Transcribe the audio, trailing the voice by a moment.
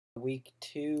Week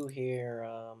 2 here,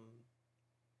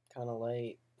 kind of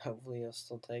late. Hopefully I'll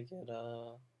still take it.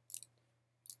 We're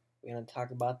going to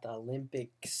talk about the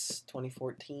Olympics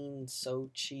 2014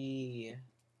 Sochi.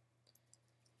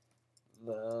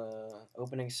 The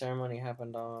opening ceremony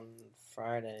happened on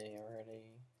Friday already.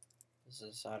 This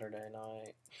is Saturday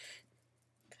night.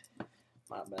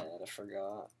 My bad, I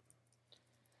forgot.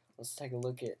 Let's take a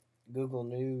look at Google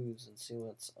News and see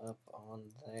what's up on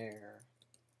there.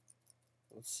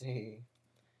 Let's see.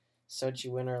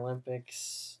 Sochi Winter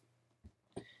Olympics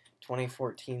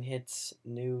 2014 hits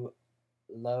new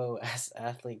low as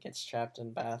athlete gets trapped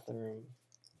in bathroom.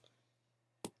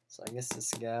 So I guess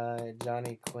this guy,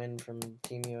 Johnny Quinn from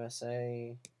Team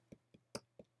USA,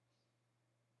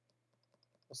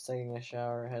 was taking a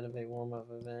shower ahead of a warm-up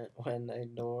event when a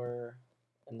door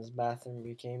in his bathroom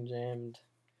became jammed,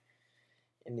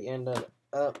 and he ended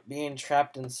up being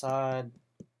trapped inside.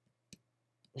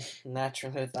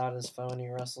 Naturally, without his phone, he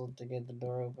wrestled to get the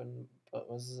door open, but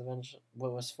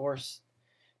was forced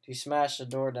to smash the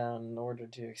door down in order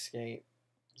to escape.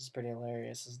 This is pretty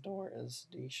hilarious. His door is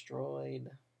destroyed.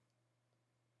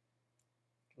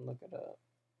 You can look it up.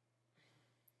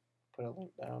 Put a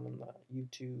link down in the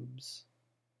YouTubes.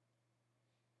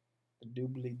 The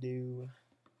doobly-doo.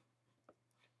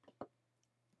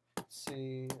 Let's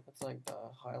see. That's like the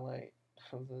highlight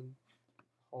of the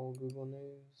whole Google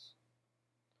News.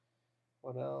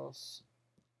 What else?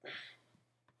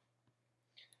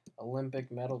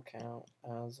 Olympic medal count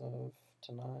as of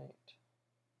tonight.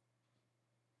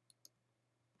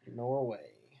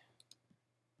 Norway.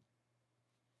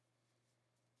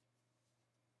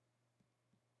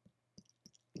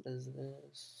 What is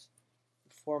this?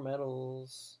 4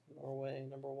 medals. Norway,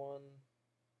 number 1.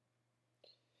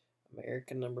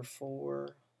 America, number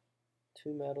 4.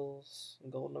 2 medals.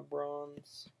 Gold and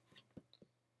bronze.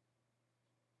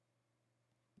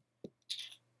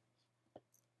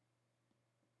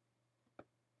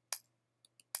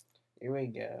 Here we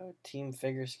go. Team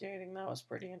figure skating. That was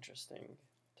pretty interesting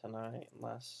tonight,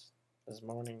 this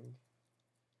morning.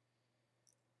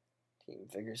 Team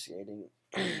figure skating.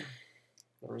 The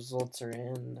results are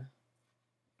in.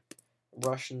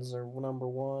 Russians are number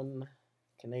 1.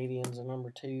 Canadians are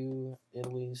number 2.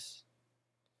 Italy's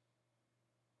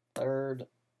 3rd.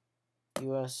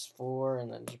 US 4.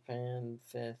 And then Japan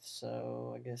 5th.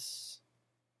 So I guess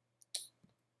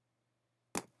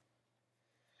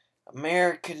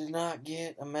America did not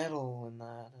get a medal in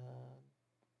that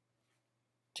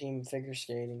team figure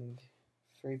skating.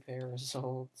 Free pair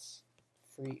results.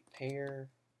 Free pair.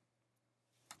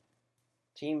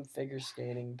 Team figure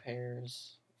skating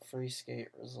pairs. Free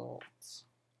skate results.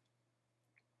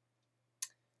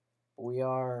 We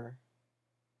are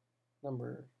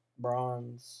number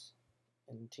bronze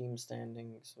in team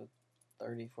standings with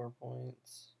 34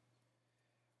 points.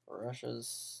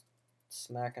 Russia's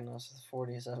smacking us with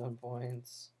 47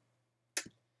 points.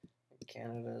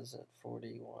 Canada's at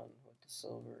 41 with the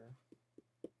silver.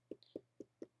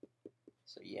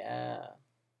 So yeah.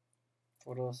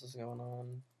 What else is going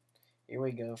on? Here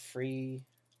we go.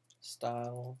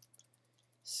 Freestyle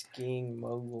skiing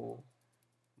moguls.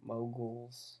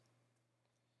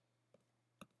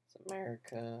 It's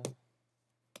America.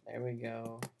 There we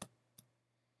go.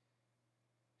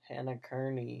 Hannah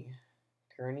Kearney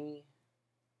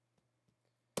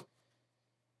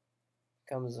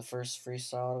becomes the first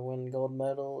freestyle to win gold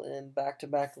medal in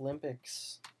back-to-back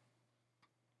Olympics.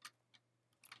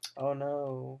 Oh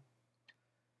no.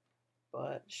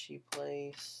 But she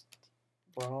placed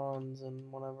bronze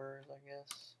in one of hers, I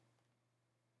guess.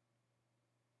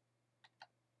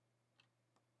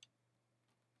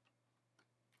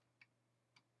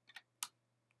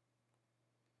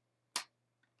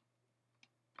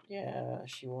 Yeah,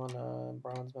 she won a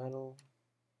bronze medal.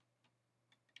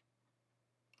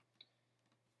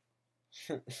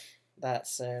 That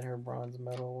said, her bronze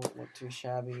medal won't look too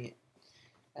shabby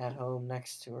at home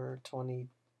next to her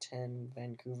 2010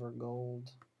 Vancouver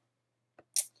gold.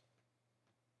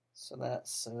 So that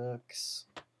sucks.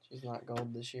 She's not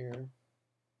gold this year.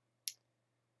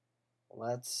 Well,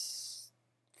 that's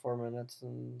 4 minutes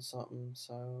and something,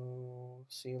 so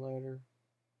see you later.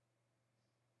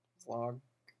 Vlog,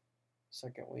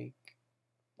 2nd week,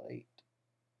 late.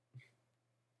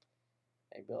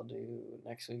 Maybe I'll do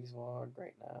next week's vlog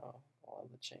right now. I'll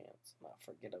have the chance, not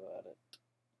forget about it.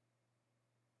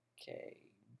 Okay,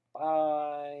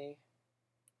 bye.